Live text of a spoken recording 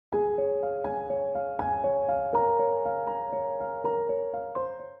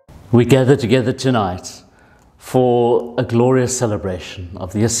We gather together tonight for a glorious celebration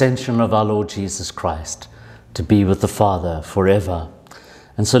of the ascension of our Lord Jesus Christ to be with the Father forever.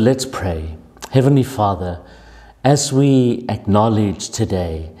 And so let's pray. Heavenly Father, as we acknowledge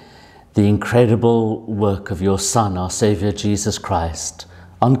today the incredible work of your Son, our Savior Jesus Christ,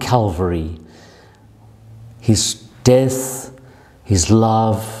 on Calvary, his death, his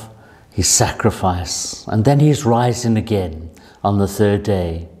love, his sacrifice, and then his rising again on the third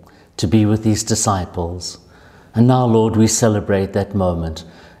day to be with his disciples. And now, Lord, we celebrate that moment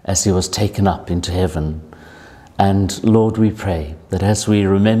as he was taken up into heaven. And Lord, we pray that as we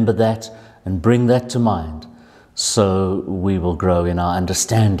remember that and bring that to mind, so we will grow in our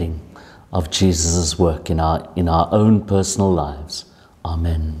understanding of Jesus' work in our own personal lives.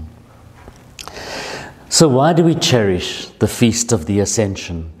 Amen. So why do we cherish the Feast of the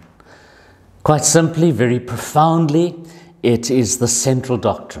Ascension? Quite simply, very profoundly, it is the central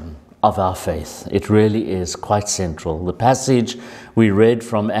doctrine of our faith. It really is quite central. The passage we read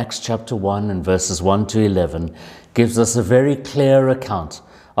from Acts chapter 1 and verses 1 to 11 gives us a very clear account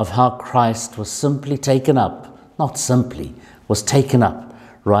of how Christ was simply taken up, not simply, was taken up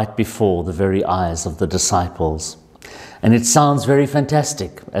right before the very eyes of the disciples. And it sounds very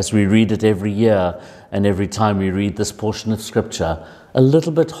fantastic as we read it every year and every time we read this portion of Scripture. A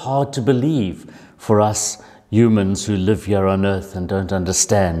little bit hard to believe for us humans who live here on earth and don't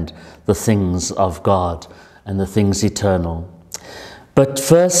understand the things of God and the things eternal. But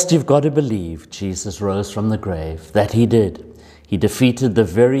first you've got to believe Jesus rose from the grave, that he did. He defeated the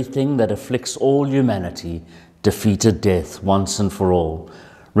very thing that afflicts all humanity, defeated death once and for all.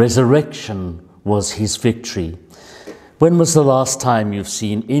 Resurrection was his victory. When was the last time you've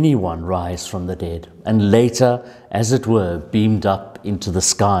seen anyone rise from the dead and later, as it were, beamed up into the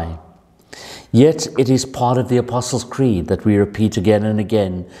sky? Yet it is part of the Apostles' Creed that we repeat again and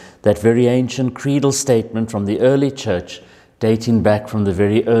again, that very ancient creedal statement from the early church, dating back from the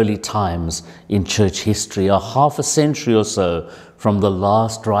very early times in church history, a half a century or so from the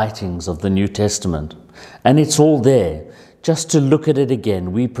last writings of the New Testament. And it's all there. Just to look at it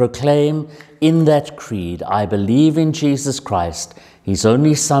again, we proclaim in that creed, I believe in Jesus Christ, his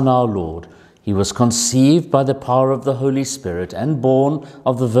only Son, our Lord. He was conceived by the power of the Holy Spirit and born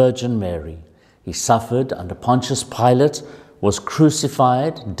of the Virgin Mary. He suffered under Pontius Pilate, was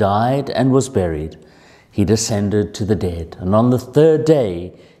crucified, died, and was buried. He descended to the dead, and on the third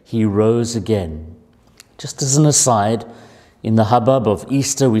day he rose again. Just as an aside, in the hubbub of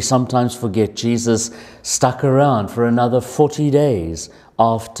Easter, we sometimes forget Jesus stuck around for another 40 days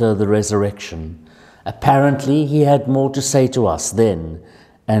after the resurrection. Apparently, he had more to say to us then,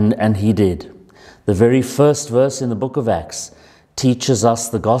 and he did. The very first verse in the book of Acts teaches us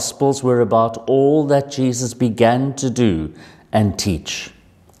the Gospels were about all that Jesus began to do and teach.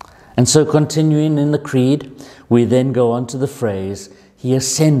 And so continuing in the creed, we then go on to the phrase, he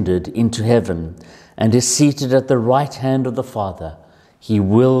ascended into heaven and is seated at the right hand of the Father. He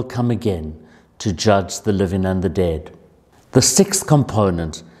will come again to judge the living and the dead. The sixth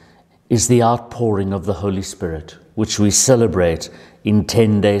component is the outpouring of the Holy Spirit, which we celebrate in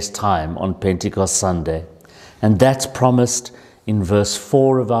 10 days' time on Pentecost Sunday. And that's promised in verse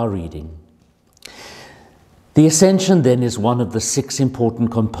 4 of our reading. The Ascension then is one of the 6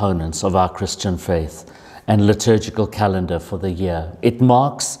 important components of our Christian faith and liturgical calendar for the year. It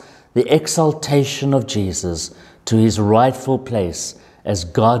marks the exaltation of Jesus to his rightful place as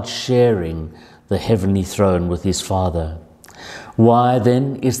God sharing the heavenly throne with his Father. Why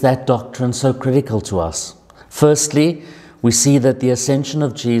then is that doctrine so critical to us? Firstly, we see that the ascension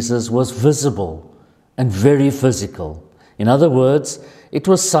of Jesus was visible and very physical. In other words, it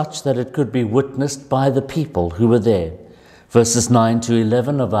was such that it could be witnessed by the people who were there. Verses 9 to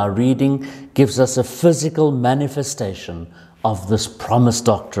 11 of our reading gives us a physical manifestation of this promised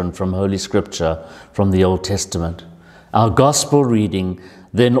doctrine from Holy Scripture, from the Old Testament. Our Gospel reading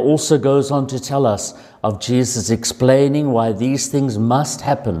then also goes on to tell us of Jesus explaining why these things must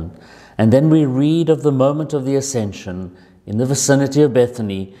happen. And then we read of the moment of the Ascension in the vicinity of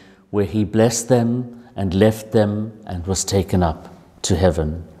Bethany, where he blessed them and left them and was taken up to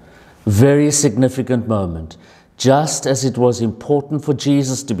heaven. Very significant moment. Just as it was important for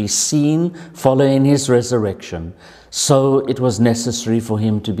Jesus to be seen following his resurrection, so it was necessary for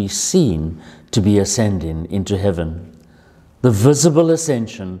him to be seen to be ascending into heaven. The visible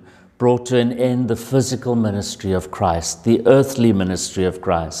ascension brought to an end the physical ministry of Christ, the earthly ministry of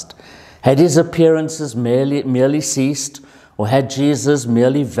Christ. Had his appearances merely ceased, or had Jesus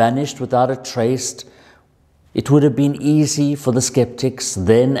merely vanished without a trace, it would have been easy for the skeptics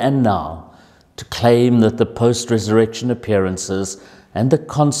then and now to claim that the post-resurrection appearances and the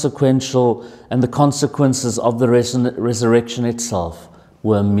consequences of the resurrection itself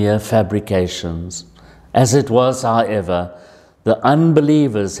were mere fabrications. As it was, however, the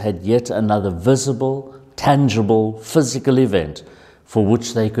unbelievers had yet another visible, tangible, physical event for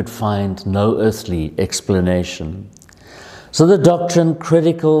which they could find no earthly explanation. So the doctrine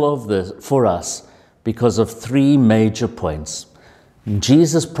critical of this for us because of three major points.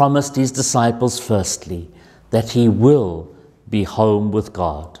 Jesus promised his disciples, firstly, that he will be home with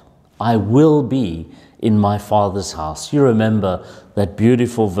God. I will be in my Father's house. You remember that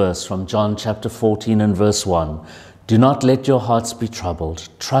beautiful verse from John chapter 14 and verse 1. Do not let your hearts be troubled.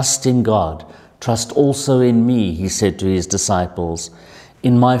 Trust in God. Trust also in me, he said to his disciples.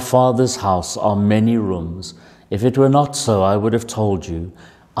 In my Father's house are many rooms. If it were not so, I would have told you.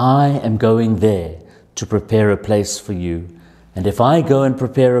 I am going there to prepare a place for you. And if I go and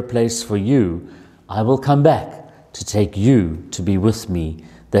prepare a place for you, I will come back to take you to be with me,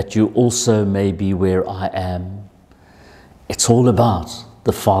 that you also may be where I am. It's all about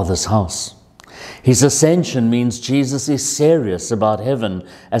the Father's house. His ascension means Jesus is serious about heaven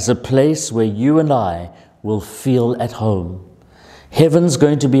as a place where you and I will feel at home. Heaven's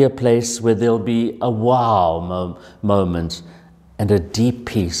going to be a place where there'll be a wow moment and a deep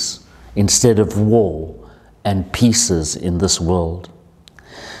peace instead of war and pieces in this world.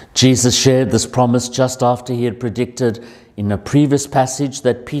 Jesus shared this promise just after he had predicted in a previous passage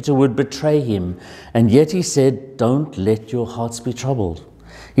that Peter would betray him, and yet he said, don't let your hearts be troubled.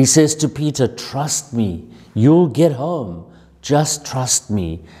 He says to Peter, trust me, you'll get home. Just trust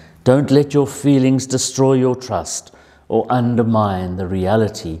me. Don't let your feelings destroy your trust or undermine the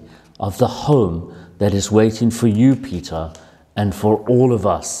reality of the home that is waiting for you, Peter, and for all of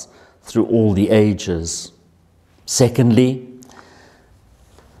us through all the ages. Secondly,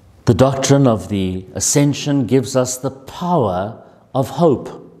 the doctrine of the Ascension gives us the power of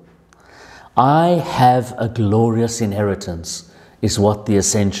hope. I have a glorious inheritance, is what the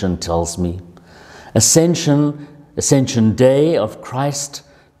Ascension tells me. Ascension Day of Christ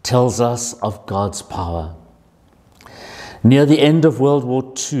tells us of God's power. Near the end of World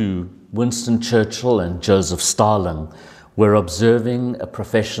War II, Winston Churchill and Joseph Stalin were observing a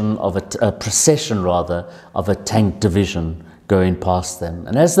procession of a tank division going past them.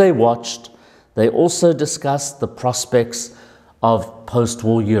 And as they watched, they also discussed the prospects of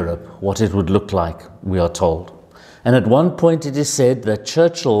post-war Europe, what it would look like, we are told. And at one point it is said that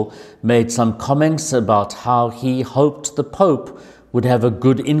Churchill made some comments about how he hoped the Pope would have a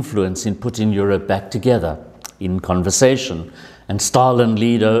good influence in putting Europe back together in conversation. And Stalin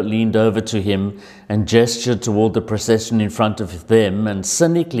leaned over to him and gestured toward the procession in front of them and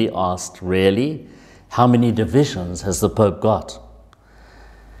cynically asked, really? How many divisions has the Pope got?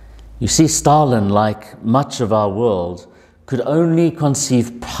 You see, Stalin, like much of our world, could only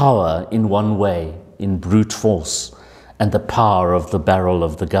conceive power in one way, in brute force, and the power of the barrel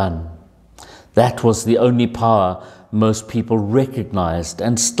of the gun. That was the only power most people recognized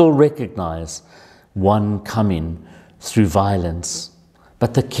and still recognize, one coming through violence.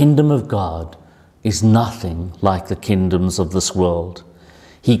 But the kingdom of God is nothing like the kingdoms of this world.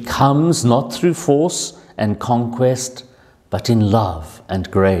 He comes not through force and conquest, but in love and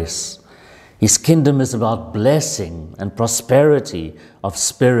grace. His kingdom is about blessing and prosperity of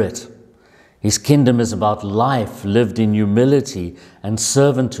spirit. His kingdom is about life lived in humility and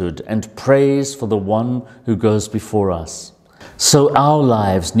servanthood and praise for the one who goes before us. So our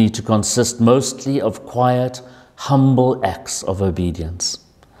lives need to consist mostly of quiet, humble acts of obedience.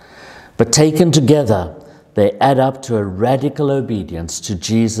 But taken together, they add up to a radical obedience to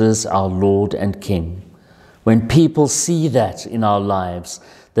Jesus, our Lord and King. When people see that in our lives,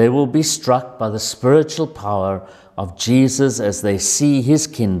 they will be struck by the spiritual power of Jesus as they see his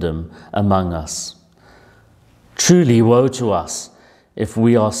kingdom among us. Truly woe to us if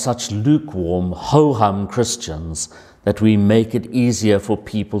we are such lukewarm, ho-hum Christians that we make it easier for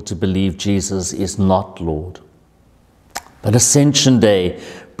people to believe Jesus is not Lord. But Ascension Day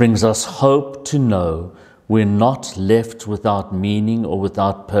brings us hope to know we're not left without meaning or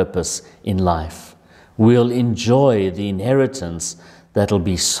without purpose in life. We'll enjoy the inheritance that'll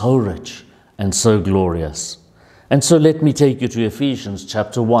be so rich and so glorious. And so let me take you to Ephesians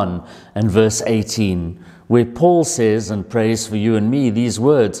chapter 1 and verse 18, where Paul says and prays for you and me these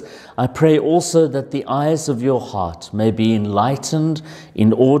words, I pray also that the eyes of your heart may be enlightened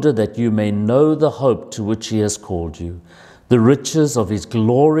in order that you may know the hope to which he has called you, the riches of his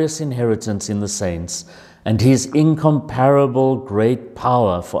glorious inheritance in the saints, and his incomparable great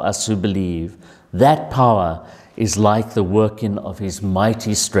power for us who believe. That power is like the working of his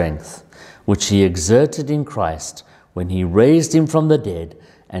mighty strength, which he exerted in Christ when he raised him from the dead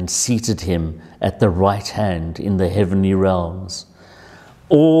and seated him at the right hand in the heavenly realms.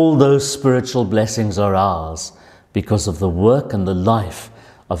 All those spiritual blessings are ours because of the work and the life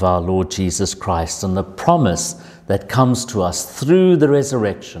of our Lord Jesus Christ and the promise that comes to us through the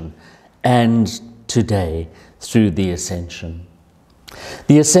resurrection and today through the Ascension.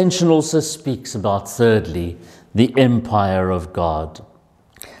 The Ascension also speaks about, thirdly, the empire of God.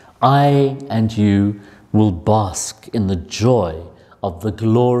 I and you will bask in the joy of the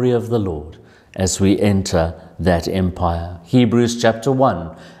glory of the Lord as we enter that empire. Hebrews chapter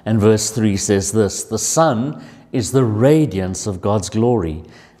 1 and verse 3 says this: the Son is the radiance of God's glory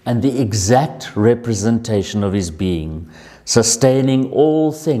and the exact representation of his being, sustaining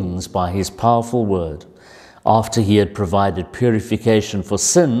all things by his powerful word. After he had provided purification for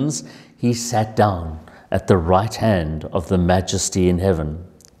sins, he sat down at the right hand of the Majesty in heaven.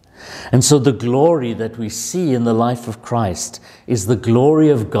 And so the glory that we see in the life of Christ is the glory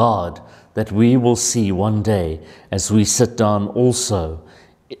of God that we will see one day as we sit down also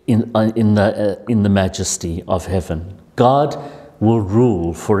in the majesty of heaven. God will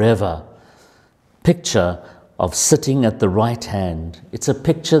rule forever. Picture of sitting at the right hand. It's a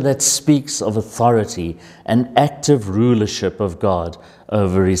picture that speaks of authority and active rulership of God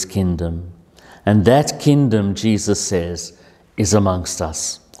over his kingdom. And that kingdom, Jesus says, is amongst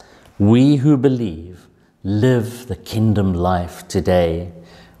us. We who believe live the kingdom life today.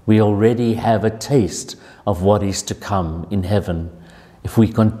 We already have a taste of what is to come in heaven if we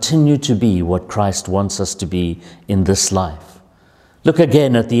continue to be what Christ wants us to be in this life. Look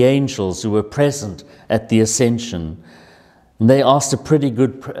again at the angels who were present at the Ascension. And they asked a pretty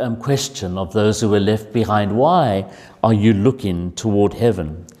good question of those who were left behind. Why are you looking toward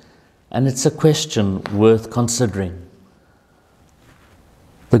heaven? And it's a question worth considering.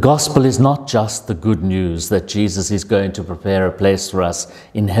 The gospel is not just the good news that Jesus is going to prepare a place for us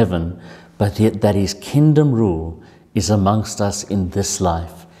in heaven, but that his kingdom rule is amongst us in this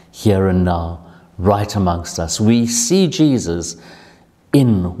life, here and now, right amongst us. We see Jesus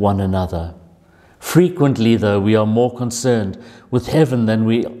in one another. Frequently, though, we are more concerned with heaven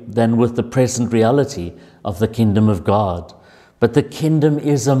than with the present reality of the kingdom of God. But the kingdom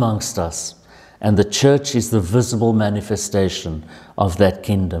is amongst us, and the church is the visible manifestation of that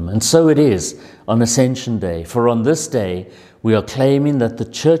kingdom. And so it is on Ascension Day. For on this day, we are claiming that the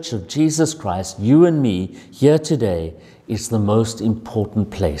church of Jesus Christ, you and me, here today, is the most important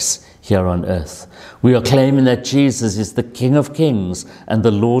place here on earth. We are claiming that Jesus is the King of Kings and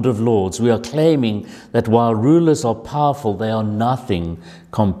the Lord of Lords. We are claiming that while rulers are powerful, they are nothing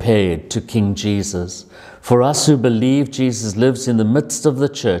compared to King Jesus. For us who believe Jesus lives in the midst of the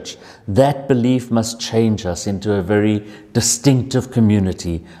church, that belief must change us into a very distinctive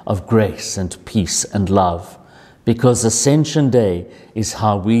community of grace and peace and love. Because Ascension Day is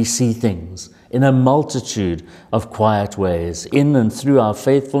how we see things in a multitude of quiet ways. In and through our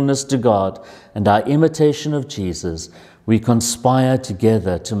faithfulness to God and our imitation of Jesus, we conspire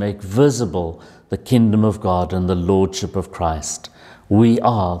together to make visible the kingdom of God and the lordship of Christ. We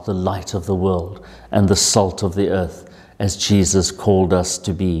are the light of the world and the salt of the earth, as Jesus called us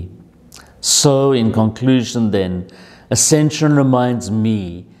to be. So, in conclusion then, Ascension reminds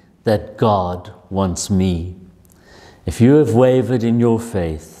me that God wants me. If you have wavered in your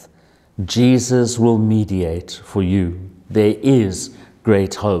faith, Jesus will mediate for you. There is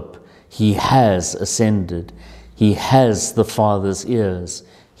great hope. He has ascended. He has the Father's ears.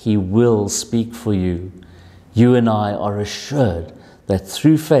 He will speak for you. You and I are assured that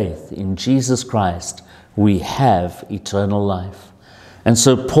through faith in Jesus Christ, we have eternal life. And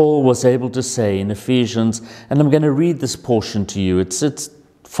so Paul was able to say in Ephesians, and I'm going to read this portion to you. It's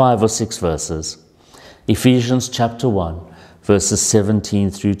 5 or 6 verses. Ephesians chapter 1, verses 17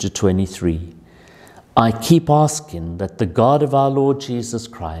 through to 23. I keep asking that the God of our Lord Jesus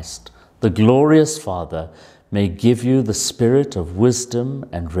Christ, the glorious Father, may give you the spirit of wisdom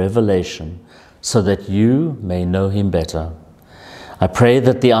and revelation, so that you may know him better. I pray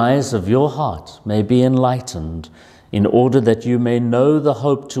that the eyes of your heart may be enlightened, in order that you may know the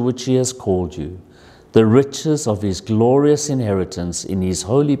hope to which he has called you, the riches of his glorious inheritance in his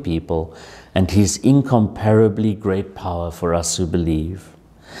holy people, and his incomparably great power for us who believe.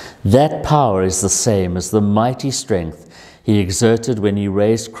 That power is the same as the mighty strength he exerted when he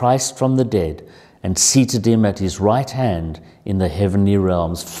raised Christ from the dead and seated him at his right hand in the heavenly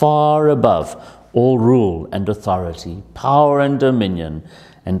realms, far above all rule and authority, power and dominion,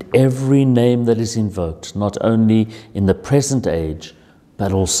 and every name that is invoked, not only in the present age,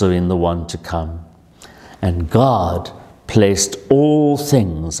 but also in the one to come. And God placed all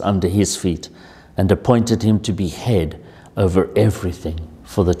things under his feet and appointed him to be head over everything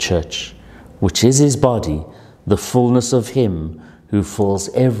for the church, which is his body, the fullness of him who fills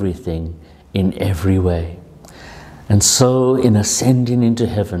everything in every way. And so in ascending into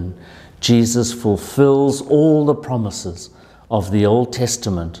heaven, Jesus fulfills all the promises of the Old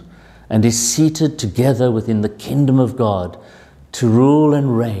Testament and is seated together within the kingdom of God to rule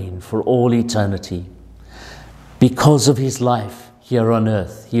and reign for all eternity. Because of his life here on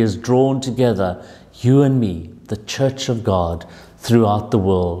earth, he has drawn together you and me, the church of God, throughout the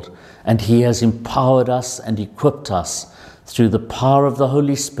world, and he has empowered us and equipped us through the power of the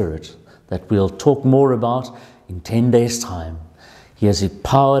Holy Spirit that we'll talk more about in 10 days' time. He has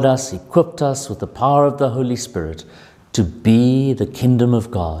empowered us, equipped us with the power of the Holy Spirit to be the kingdom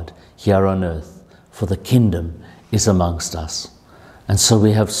of God here on earth, for the kingdom is amongst us. And so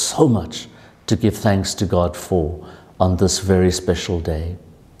we have so much to give thanks to God for on this very special day.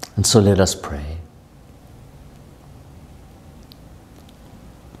 And so let us pray.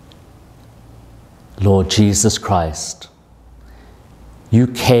 Lord Jesus Christ, you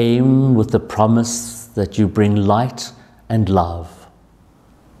came with the promise that you bring light and love.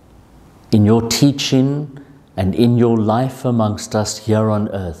 In your teaching and in your life amongst us here on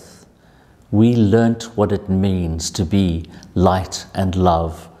earth, we learnt what it means to be light and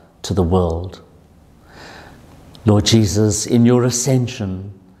love to the world. Lord Jesus, in your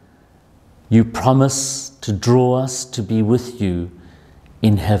ascension, you promise to draw us to be with you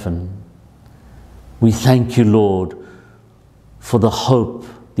in heaven. We thank you, Lord, for the hope,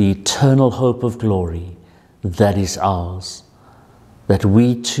 the eternal hope of glory that is ours, that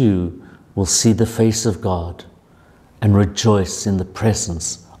we too will see the face of God and rejoice in the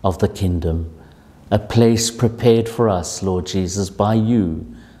presence of the kingdom, a place prepared for us, Lord Jesus, by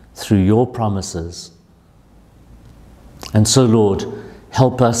you through your promises. And so, Lord,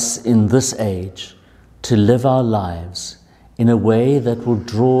 help us in this age to live our lives in a way that will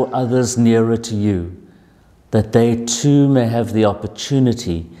draw others nearer to you, that they too may have the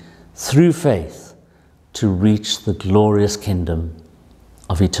opportunity through faith to reach the glorious kingdom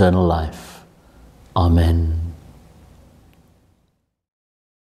of eternal life. Amen.